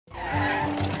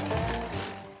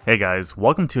Hey guys,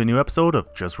 welcome to a new episode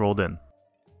of Just Rolled In.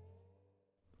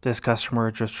 This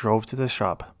customer just drove to the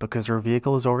shop because her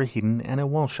vehicle is overheating and it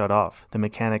won't shut off. The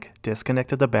mechanic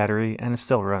disconnected the battery and it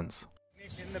still runs.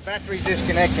 The battery's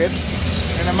disconnected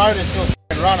and the motor's still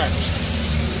running.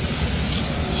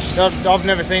 I've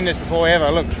never seen this before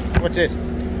ever. Look, what's this?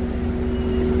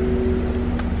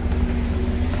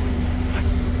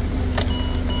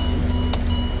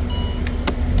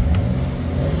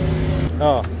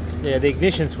 Oh, yeah, the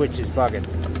ignition switch is bugging.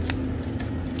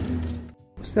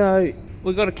 So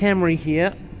we've got a Camry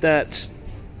here that's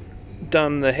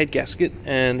done the head gasket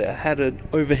and it had an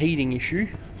overheating issue.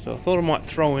 So I thought I might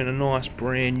throw in a nice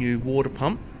brand new water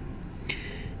pump.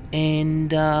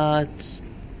 And yeah,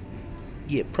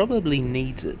 probably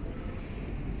needs it.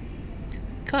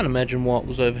 Can't imagine why it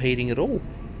was overheating at all.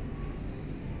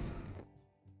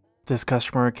 This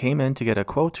customer came in to get a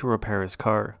quote to repair his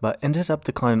car, but ended up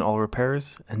declining all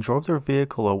repairs and drove their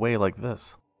vehicle away like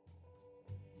this.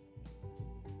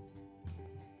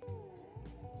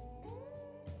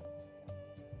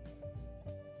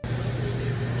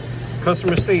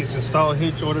 Customer states, install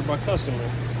hitch ordered by customer.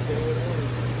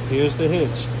 Here's the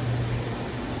hitch.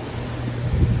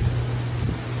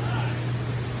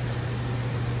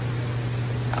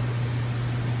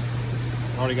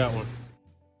 Already got one.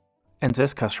 And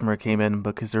this customer came in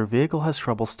because their vehicle has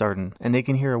trouble starting and they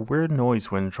can hear a weird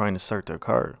noise when trying to start their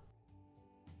car.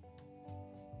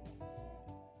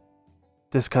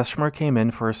 This customer came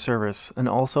in for a service and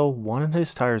also wanted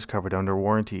his tires covered under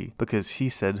warranty because he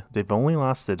said they've only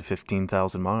lasted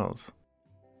 15,000 miles.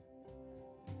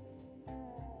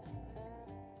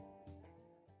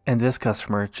 And this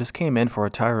customer just came in for a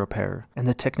tire repair, and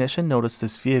the technician noticed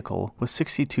this vehicle was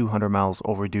 6,200 miles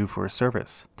overdue for a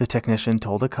service. The technician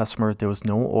told the customer there was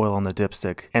no oil on the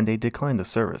dipstick and they declined the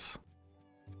service.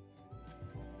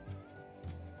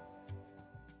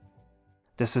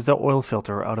 This is the oil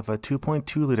filter out of a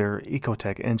 2.2 liter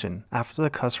Ecotec engine after the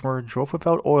customer drove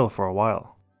without oil for a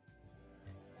while.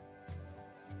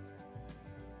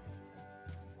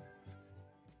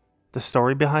 The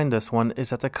story behind this one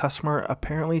is that the customer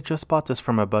apparently just bought this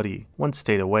from a buddy one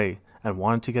state away and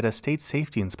wanted to get a state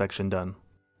safety inspection done.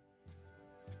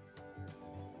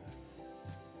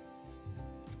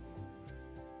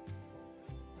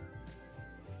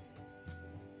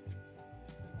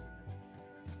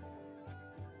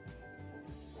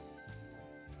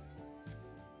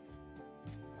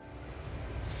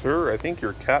 Sir, I think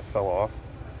your cap fell off.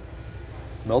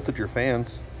 Melted your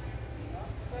fans.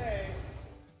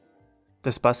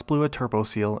 This bus blew a turbo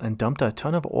seal and dumped a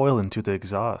ton of oil into the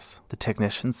exhaust. The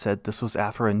technician said this was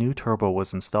after a new turbo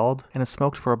was installed and it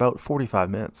smoked for about 45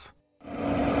 minutes.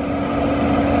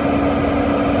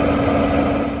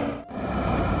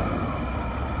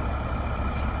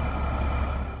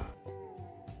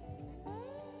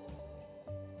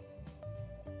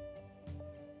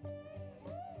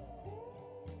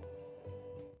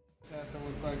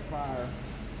 Fire.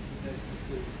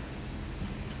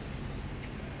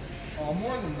 Oh,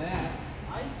 more than that.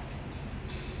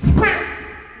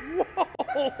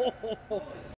 Whoa!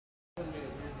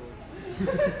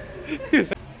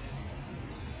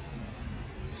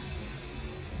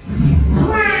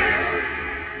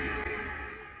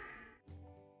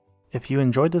 If you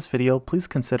enjoyed this video, please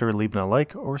consider leaving a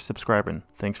like or subscribing.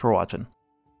 Thanks for watching.